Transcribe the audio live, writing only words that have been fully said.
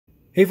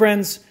Hey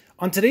friends,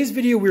 on today's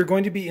video we're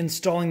going to be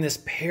installing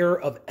this pair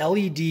of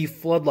LED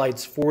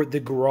floodlights for the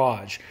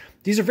garage.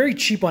 These are very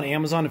cheap on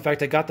Amazon. In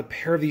fact, I got the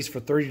pair of these for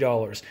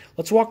 $30.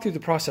 Let's walk through the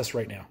process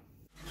right now.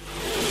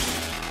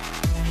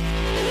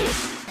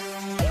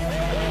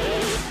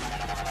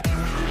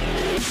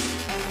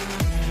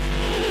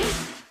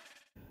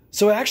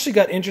 So I actually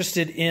got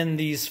interested in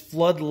these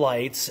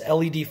floodlights,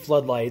 LED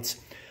floodlights,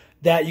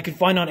 that you can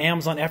find on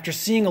Amazon after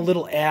seeing a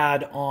little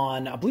ad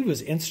on, I believe it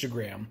was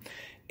Instagram.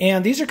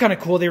 And these are kind of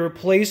cool. They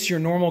replace your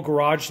normal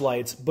garage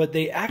lights, but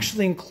they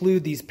actually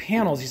include these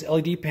panels, these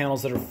LED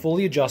panels that are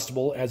fully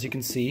adjustable, as you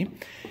can see,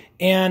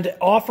 and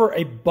offer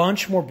a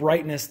bunch more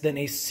brightness than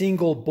a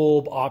single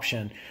bulb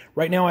option.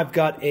 Right now I've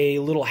got a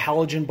little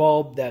halogen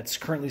bulb that's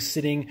currently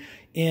sitting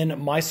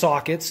in my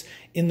sockets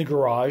in the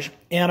garage,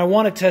 and I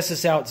want to test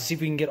this out to see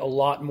if we can get a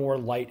lot more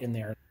light in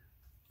there.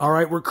 All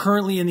right, we're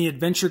currently in the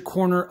adventure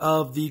corner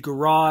of the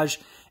garage.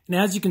 And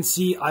as you can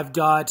see, I've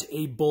got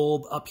a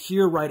bulb up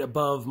here right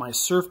above my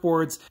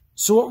surfboards.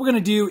 So what we're going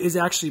to do is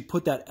actually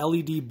put that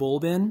LED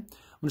bulb in. I'm going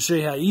to show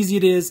you how easy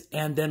it is,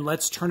 and then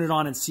let's turn it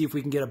on and see if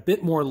we can get a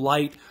bit more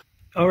light.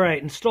 All right,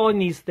 installing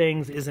these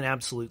things is an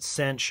absolute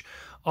cinch.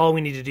 All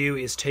we need to do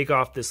is take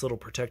off this little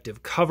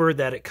protective cover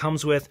that it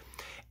comes with.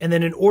 And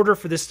then in order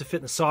for this to fit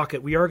in the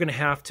socket, we are going to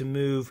have to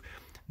move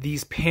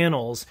these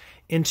panels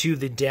into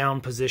the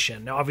down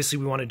position. Now, obviously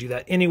we want to do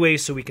that anyway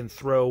so we can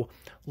throw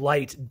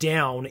light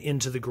down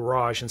into the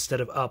garage instead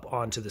of up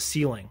onto the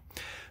ceiling.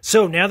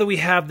 So now that we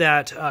have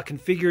that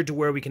configured to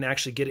where we can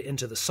actually get it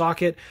into the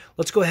socket,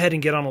 let's go ahead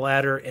and get on a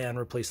ladder and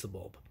replace the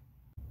bulb.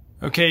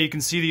 Okay, you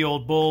can see the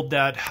old bulb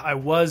that I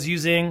was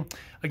using.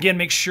 Again,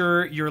 make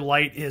sure your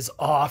light is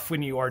off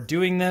when you are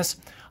doing this.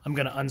 I'm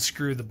going to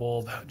unscrew the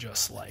bulb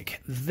just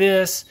like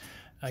this.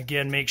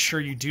 Again, make sure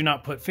you do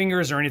not put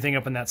fingers or anything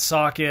up in that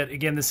socket.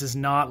 Again, this is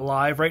not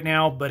live right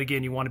now, but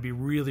again, you want to be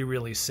really,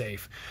 really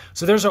safe.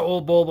 So there's our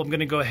old bulb. I'm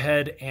going to go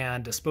ahead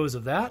and dispose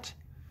of that.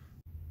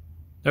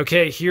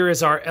 Okay, here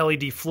is our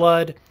LED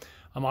flood.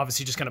 I'm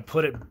obviously just going to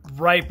put it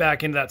right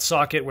back into that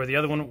socket where the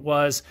other one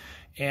was,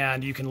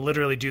 and you can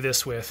literally do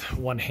this with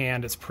one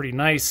hand. It's pretty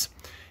nice.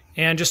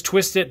 And just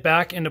twist it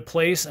back into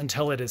place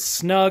until it is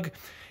snug.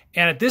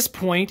 And at this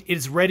point, it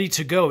is ready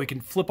to go. We can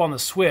flip on the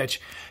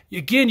switch.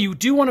 Again, you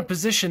do want to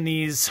position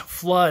these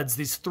floods,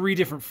 these 3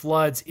 different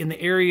floods, in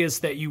the areas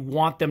that you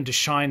want them to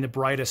shine the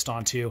brightest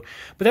onto.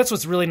 But that's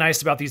what's really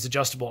nice about these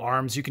adjustable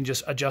arms. You can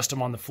just adjust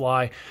them on the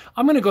fly.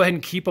 I'm going to go ahead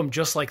and keep them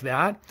just like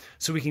that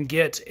so we can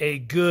get a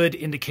good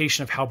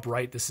indication of how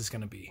bright this is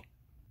going to be.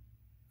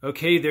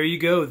 Okay, there you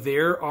go.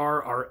 There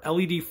are our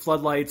LED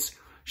floodlights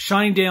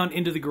shining down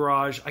into the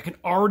garage. I can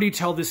already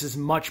tell this is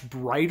much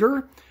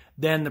brighter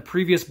than the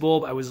previous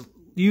bulb I was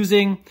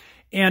using,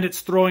 and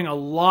it's throwing a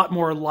lot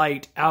more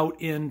light out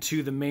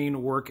into the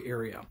main work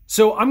area.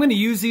 So I'm going to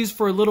use these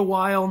for a little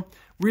while,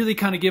 really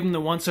kind of give them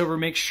the once over,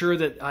 make sure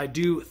that I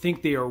do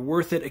think they are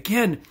worth it.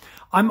 Again,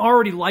 I'm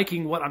already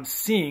liking what I'm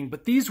seeing,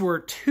 but these were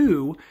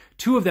two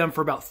of them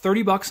for about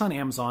 30 bucks on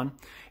Amazon.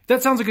 If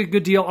that sounds like a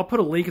good deal, I'll put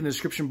a link in the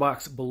description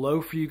box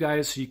below for you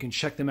guys so you can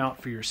check them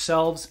out for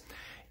yourselves.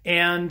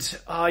 And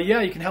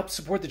yeah, you can help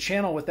support the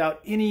channel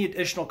without any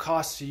additional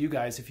costs to you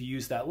guys if you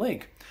use that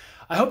link.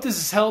 I hope this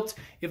has helped.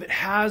 If it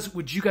has,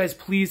 would you guys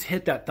please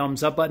hit that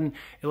thumbs up button?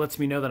 It lets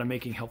me know that I'm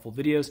making helpful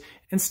videos.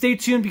 And stay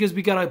tuned because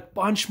we got a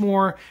bunch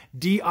more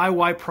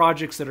DIY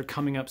projects that are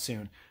coming up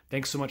soon.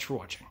 Thanks so much for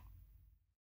watching.